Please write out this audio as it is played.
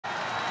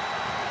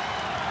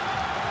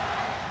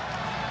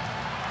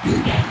Oh,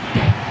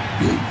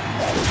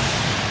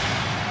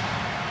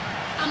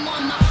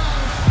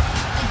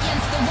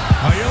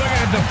 you're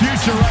looking at the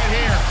future right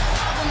here.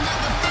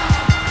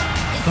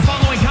 The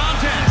following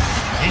contest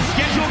is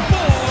scheduled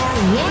for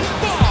one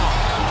fall.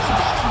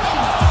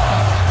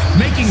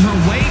 Making her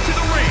way to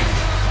the ring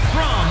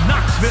from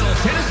Knoxville,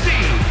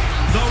 Tennessee,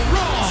 the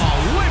Raw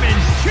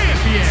Women's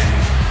Champion,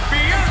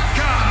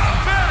 Bianca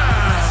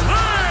Bel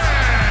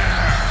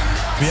Air.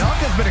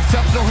 Bianca's been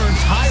exceptional her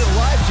entire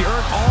life. She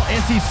earned all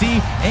SEC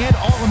and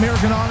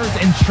All-American honors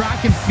in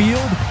track and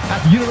field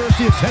at the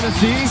University of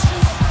Tennessee.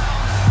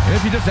 And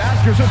if you just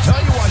ask her, she'll tell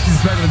you why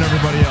she's better than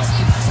everybody else.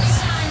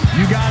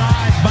 You got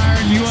eyes,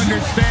 Byron. You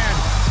understand.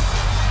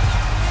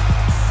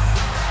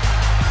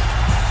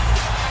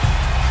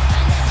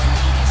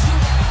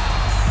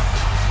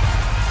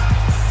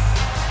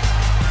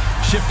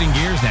 Shifting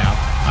gears now,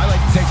 I'd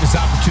like to take this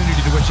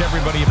opportunity to wish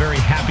everybody a very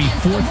happy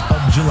 4th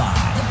of July.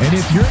 And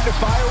if you're into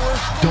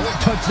fireworks, don't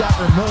touch that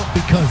remote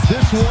because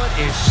this one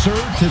is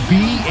sure to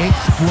be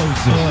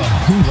explosive.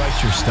 Who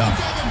writes your stuff?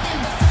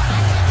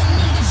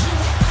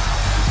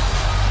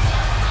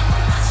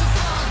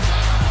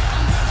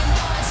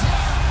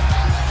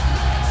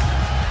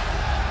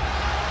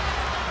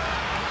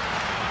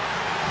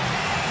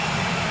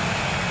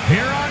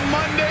 Here on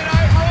Monday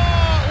Night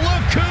Raw,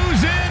 look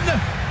who's in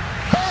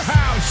her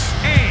house.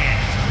 And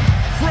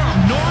from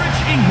Norwich,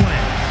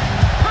 England,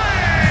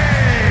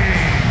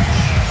 Paige.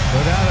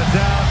 Without a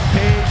doubt,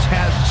 Paige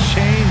has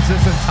changed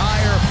this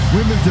entire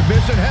women's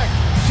division. Heck,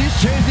 she's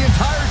changed the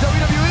entire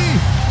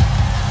WWE.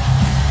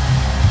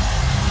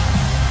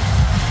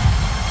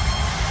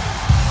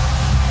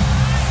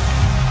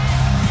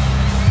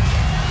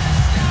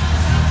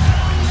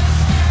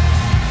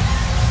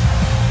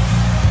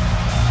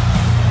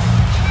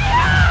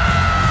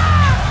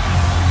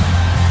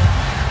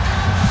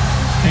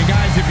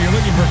 If you're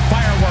looking for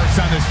fireworks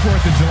on this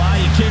 4th of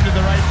July, you came to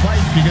the right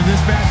place because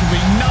this match will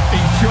be nothing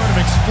short of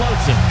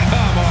explosive.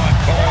 Come on,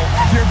 Cole.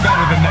 You're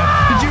better than that.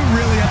 Did you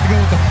really have to go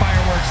with the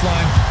fireworks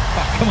line?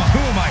 Oh, come on.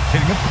 Who am I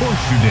kidding? Of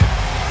course you did.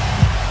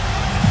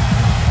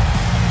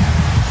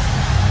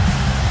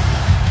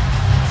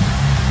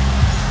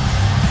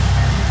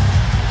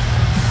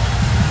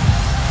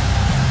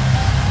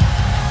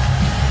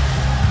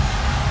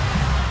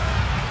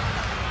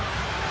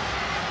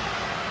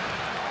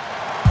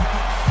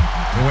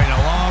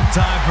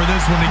 Time for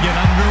this one to get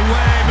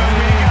underway, but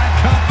we got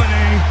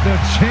company. The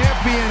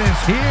champion is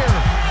here.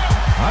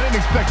 I didn't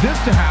expect this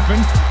to happen.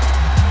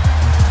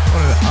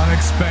 What an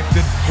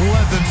unexpected,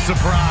 pleasant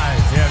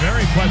surprise. Yeah,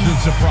 very pleasant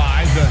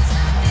surprise.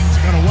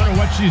 Gonna wonder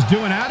what she's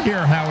doing out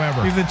here,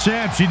 however. She's the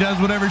champ. She does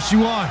whatever she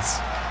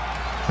wants.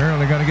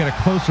 Apparently gonna get a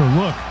closer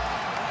look.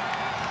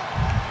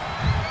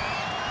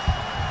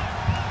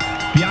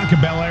 Bianca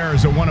Bel Air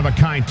is a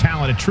one-of-a-kind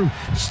talent, a true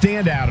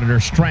standout in her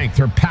strength,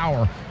 her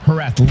power, her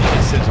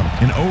athleticism.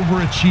 An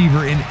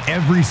overachiever in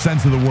every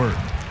sense of the word.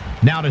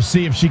 Now to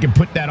see if she can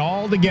put that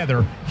all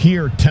together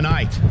here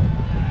tonight.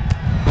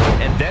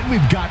 And then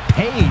we've got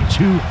Paige,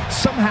 who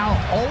somehow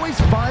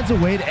always finds a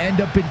way to end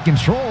up in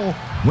control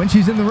when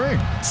she's in the ring.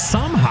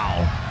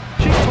 Somehow?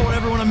 She's told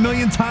everyone a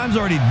million times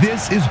already,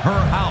 this is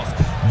her house.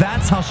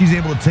 That's how she's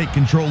able to take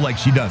control like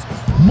she does.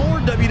 More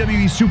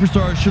WWE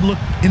superstars should look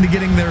into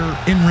getting their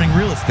in-ring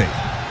real estate.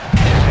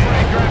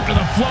 Breaker after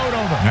the float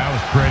over. That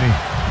was pretty.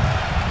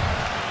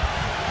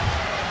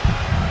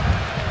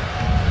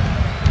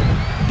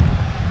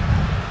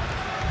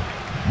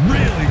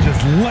 Really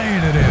just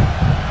laying it in.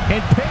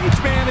 And Paige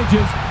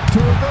manages to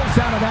reverse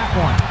out of that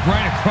one.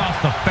 Right across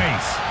the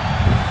face.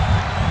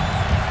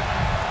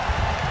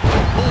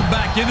 Pulled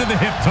back into the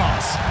hip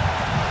toss.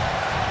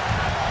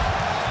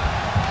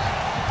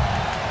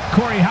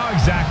 Corey, how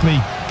exactly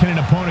can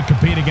an opponent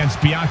compete against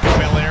Bianca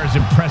Bel Air's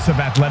impressive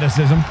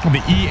athleticism?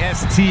 The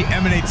EST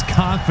emanates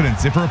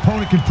confidence. If her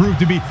opponent can prove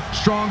to be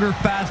stronger,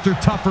 faster,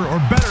 tougher, or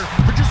better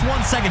for just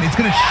 1 second, it's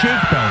going to shake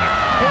Bel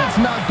Air.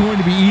 It's not going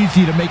to be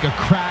easy to make a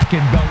crack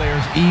in Bel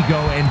Air's ego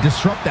and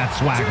disrupt that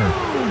swagger.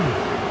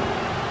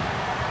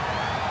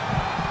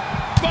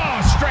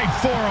 Oh, straight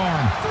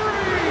forearm.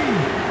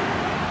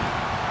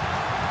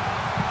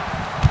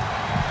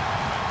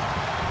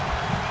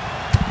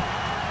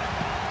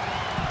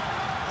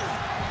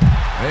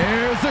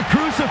 There's the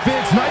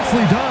crucifix.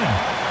 Nicely done.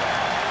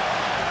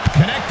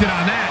 Connected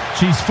on that.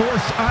 She's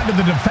forced onto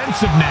the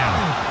defensive now.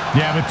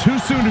 Yeah, but too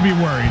soon to be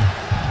worried.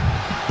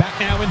 Back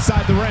now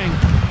inside the ring.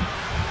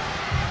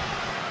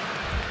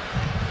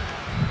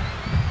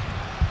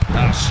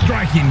 A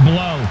striking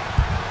blow.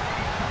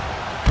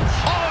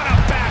 Oh, and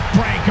a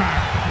backbreaker.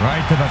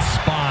 Right to the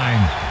spine.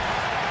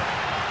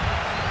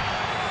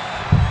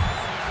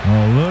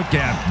 Oh, look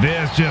at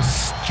this.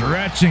 Just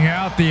stretching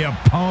out the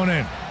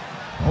opponent.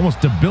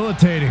 Almost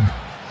debilitating.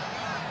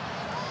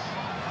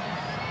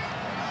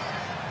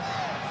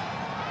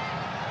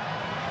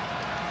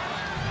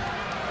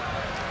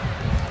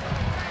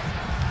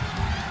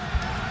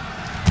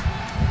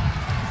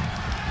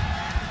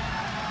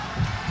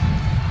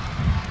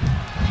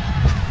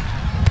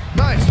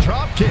 Nice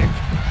drop kick.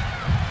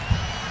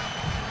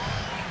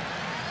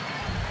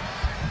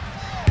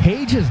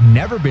 Paige has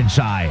never been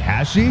shy,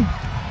 has she?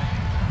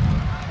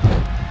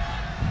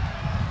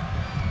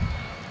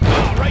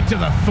 Oh, right to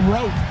the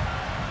throat.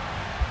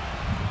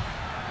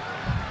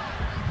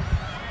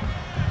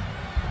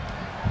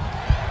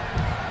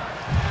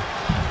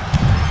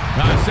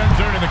 Sends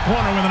her to the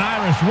corner with an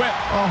Irish whip.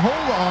 Oh,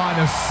 hold on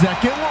a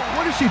second.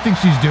 What does she think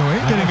she's doing?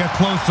 Getting a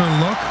closer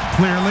look,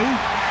 clearly.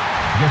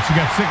 I guess you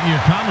got sick of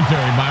your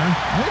commentary, Byron.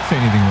 I didn't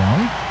say anything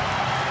wrong.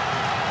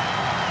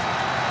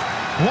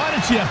 Why did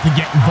she have to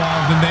get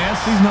involved in this?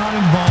 She's not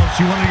involved.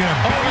 She wanted to get a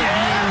better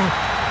view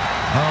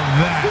of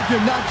that. Did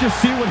you not just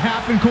see what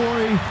happened,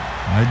 Corey?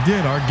 I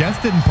did. Our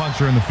guest didn't punch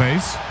her in the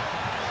face.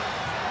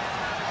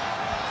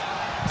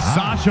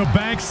 Sasha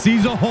Banks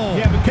sees a hole.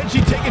 Yeah, but can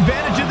she take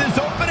advantage of this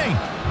opening?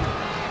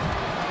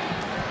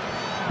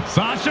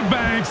 Sasha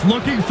Banks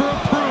looking for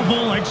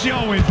approval like she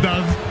always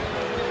does.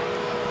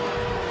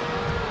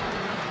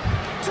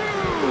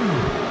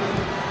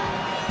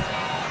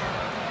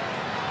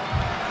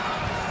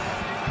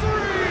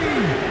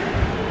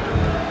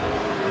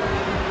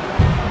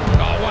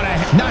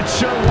 Not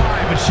sure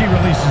why, but she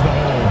releases the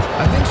hold.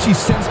 I think she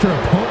sensed her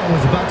opponent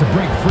was about to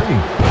break free.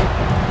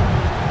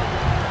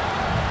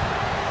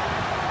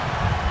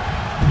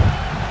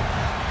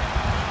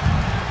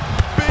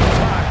 Big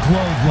time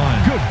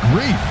clothesline. Good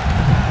grief.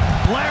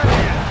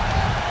 Lariat.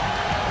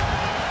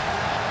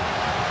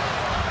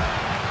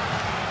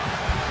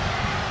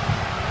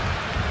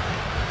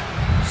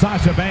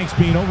 Sasha Banks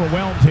being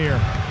overwhelmed here.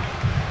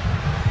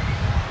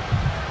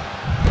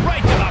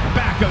 Right to the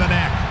back of the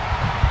neck.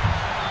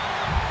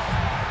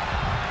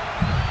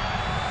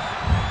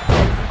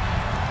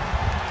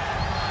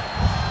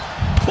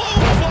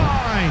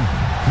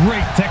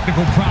 Great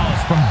technical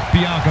prowess from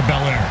Bianca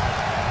Bel Air.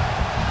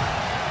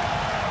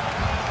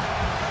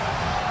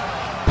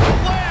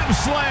 Lamb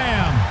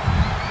slam.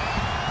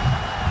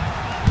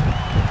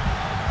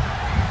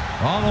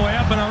 All the way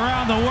up and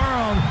around the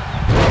world.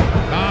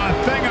 A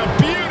thing of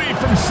beauty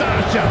from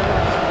Sasha.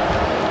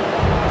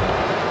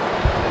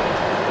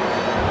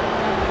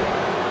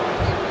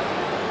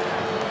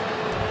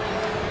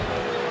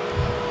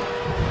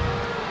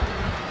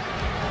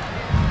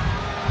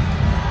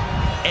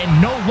 And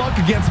no luck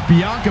against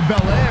Bianca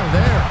Bel Air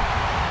there.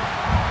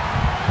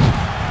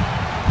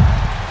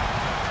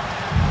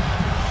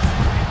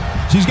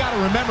 She's got to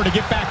remember to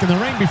get back in the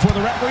ring before the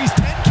referee's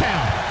 10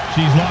 count.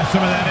 She's lost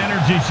some of that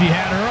energy she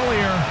had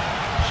earlier.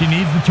 She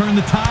needs to turn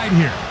the tide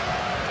here.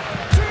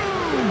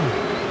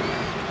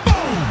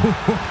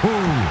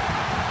 Boom!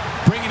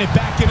 Bringing it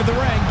back into the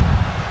ring.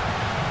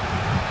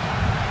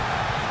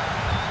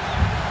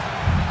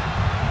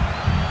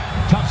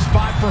 Tough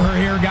spot for her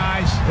here,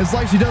 guys. It's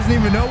like she doesn't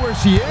even know where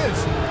she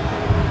is.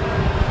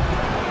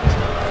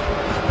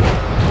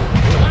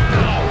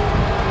 Wow!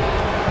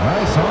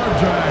 Nice arm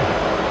drag.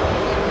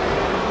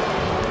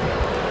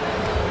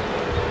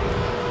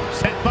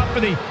 Set up for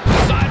the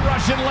side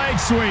Russian leg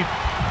sweep.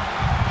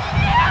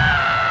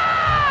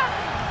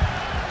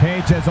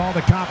 Paige has all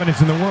the confidence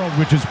in the world,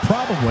 which is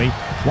probably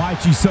why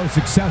she's so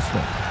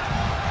successful.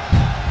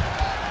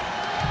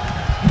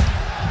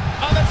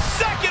 On the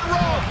second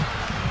rope!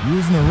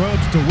 Using the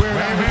ropes to wear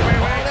down his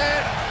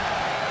opponent.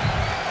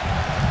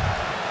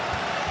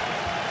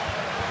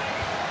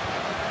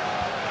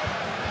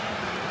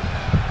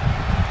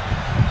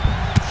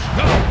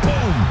 Oh,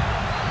 boom!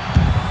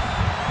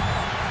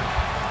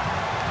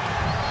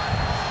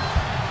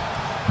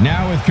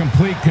 Now with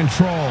complete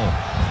control.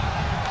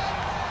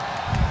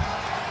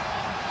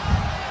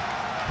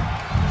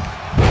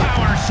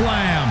 Power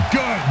slam.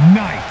 Good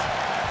night.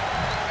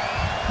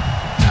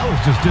 That was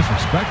just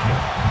disrespectful.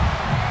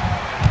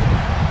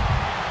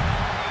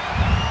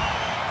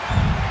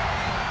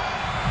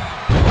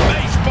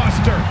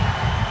 Buster.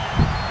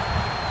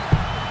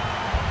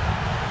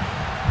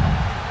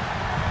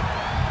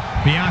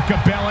 Bianca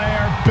Bel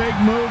Air, big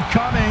move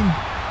coming.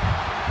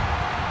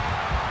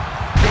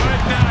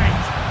 Good night.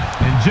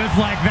 And just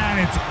like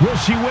that, it's will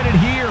she win it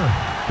here?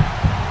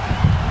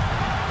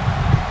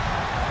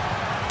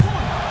 1,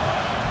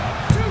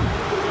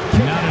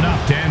 2. Not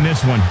enough to end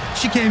this one.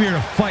 she came here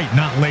to fight,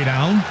 not lay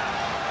down.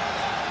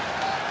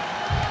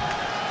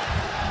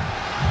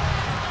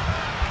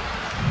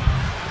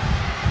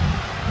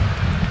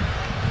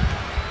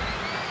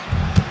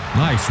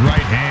 Nice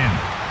right hand.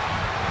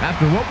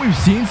 After what we've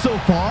seen so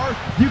far,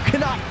 you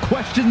cannot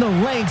question the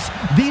lengths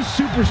these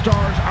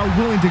superstars are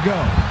willing to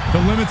go.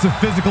 The limits of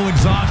physical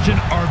exhaustion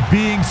are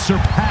being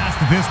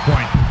surpassed at this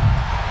point.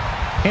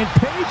 And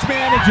Paige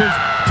manages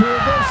to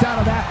reverse out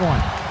of that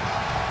one.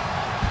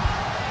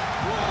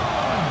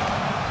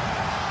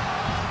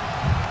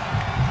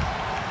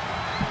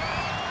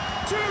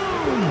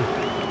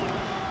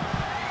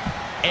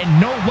 And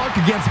no luck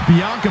against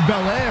Bianca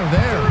Bel Air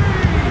there.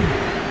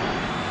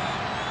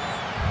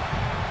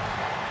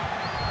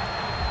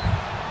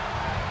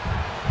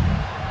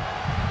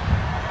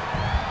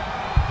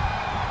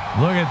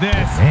 Look at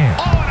this. Man.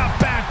 Oh, and a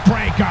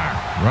backbreaker.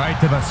 Right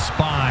to the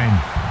spine.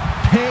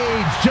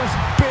 Paige just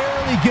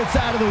barely gets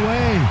out of the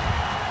way.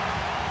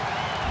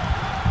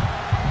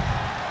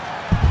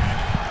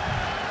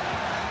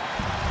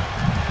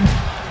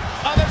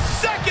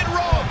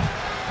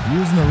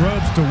 Using the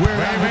ropes to wear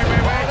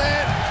Wait.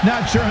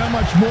 Not sure how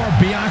much more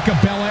Bianca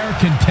Bel Air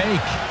can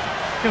take.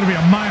 It'll be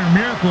a minor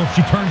miracle if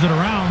she turns it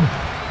around.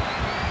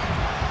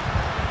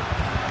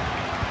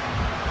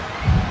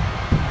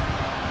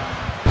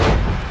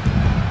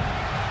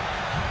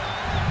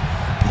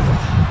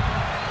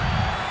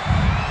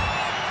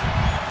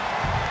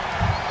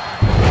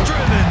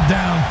 Driven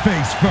down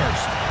face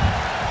first.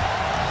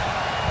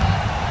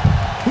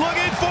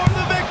 Looking for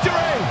the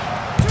victory.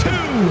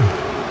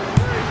 2.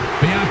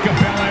 Bianca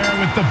Bel Air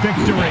with the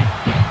victory.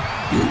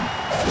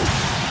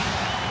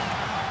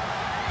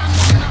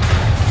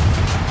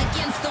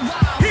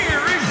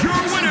 Here is your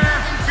winner,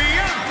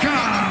 Bianca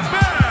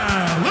Bel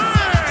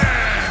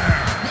Air.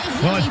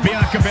 Well, it's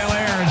Bianca Bel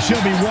Air, and she'll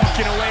be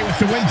walking away with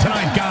the win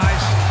tonight, guys.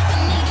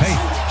 Hey,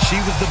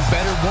 she was the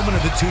better woman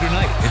of the two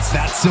tonight. It's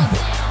that simple.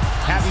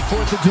 Happy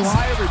 4th of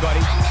July, everybody.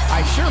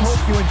 I sure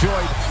hope you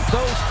enjoyed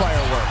those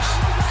fireworks.